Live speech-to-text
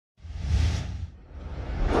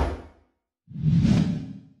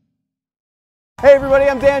Hey everybody,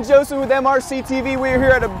 I'm Dan Joseph with MRCTV. We're here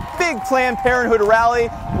at a big Planned Parenthood rally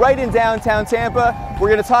right in downtown Tampa. We're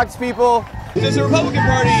going to talk to people. Does the Republican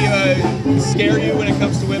Party scare you when it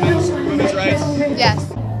comes to women's rights?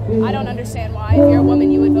 Yes. I don't understand why, if you're a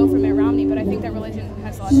woman, you would vote for Mitt Romney, but I think that religion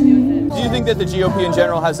has a lot to do with it. Do you think that the GOP in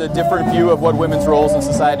general has a different view of what women's roles in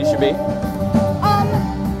society should be? I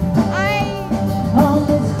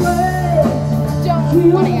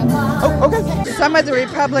don't want to answer. Oh, okay. Some of the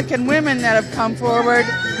Republican women that have come forward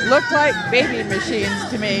look like baby machines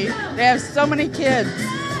to me. They have so many kids.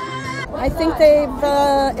 I think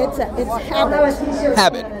it's habit.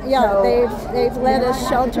 Habit. Yeah, they've led a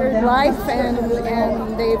sheltered life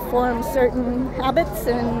and they've formed certain habits,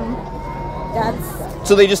 and that's...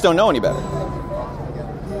 So they just don't know any better?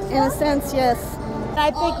 In a sense, yes. I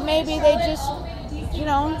think maybe they just,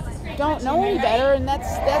 don't know any better, and that's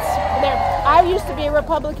I used to be a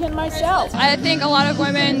Republican myself. I think a lot of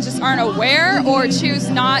women just aren't aware or choose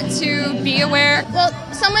not to be aware. Well,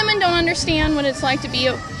 some women don't understand what it's like to be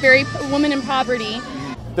a woman in poverty.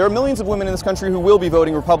 There are millions of women in this country who will be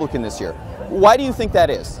voting Republican this year. Why do you think that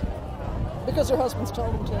is? Because their husbands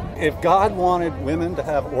told them to. If God wanted women to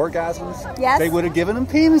have orgasms, yes, they would have given them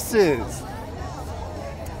penises.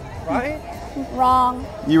 Right? Wrong.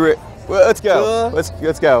 Well, let's go.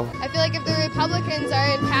 Let's go. I feel like if the Republicans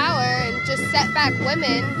are in power and just set back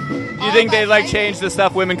women... Do you think they'd change the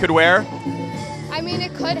stuff women could wear? I mean,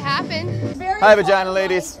 it could happen. Hi, vagina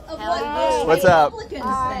ladies. What's up?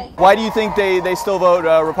 Why do you think they still vote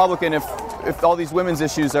Republican if all these women's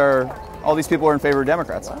issues all these people are in favor of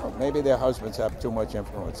Democrats? Well, maybe their husbands have too much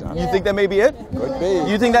influence on them. You think that may be it? Could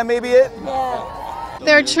be. You think that may be it? Yeah.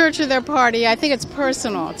 Their church or their party, I think it's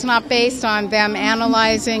personal. It's not based on them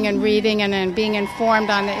analyzing and reading and being informed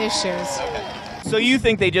on the issues. So you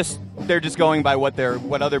think they're just going by what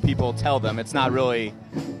other people tell them? It's not really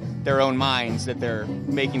their own minds that they're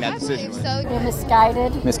making that decision with? So. They're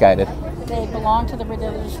misguided. Misguided. They belong to the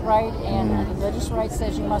religious right, and the religious right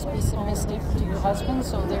says you must be submissive to your husband,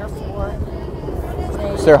 so therefore...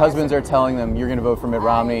 So their husbands are telling them you're going to vote for Mitt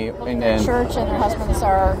Romney, and their church and their husbands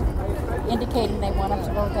are indicating they want them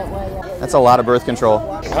to vote that way. That's a lot of birth control.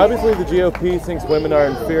 Obviously, the GOP thinks women are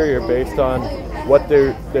inferior based on what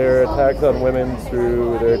their attacks on women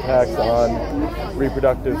through their attacks on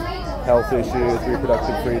reproductive health issues,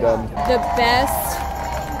 reproductive freedom. The best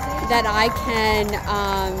that I can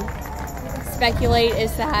speculate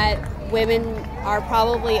is that women are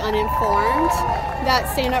probably uninformed that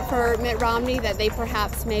stand up for Mitt Romney, that they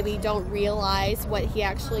perhaps maybe don't realize what he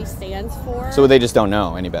actually stands for. So they just don't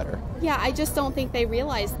know any better? Yeah, I just don't think they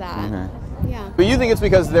realize that. Okay. Yeah. But you think it's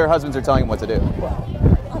because their husbands are telling them what to do? Well,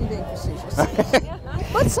 I'm being facetious.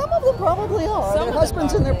 But some of them probably are. Their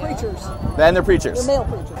husbands and their preachers. And their preachers. They're male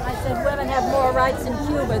preachers. I said women have more rights in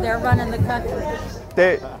Cuba. They're running the country.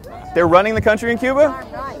 They're running the country in Cuba?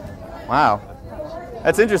 Right. Wow.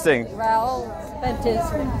 That's interesting. Raul spent his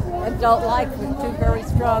adult life with two very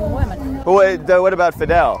strong women. But what about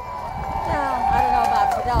Fidel? No, I don't know about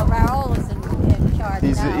Fidel. Raul is in charge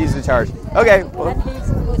now. He's in charge. Okay. And he's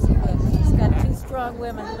a pussy whip. He's got two strong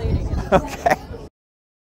women leading him. Okay.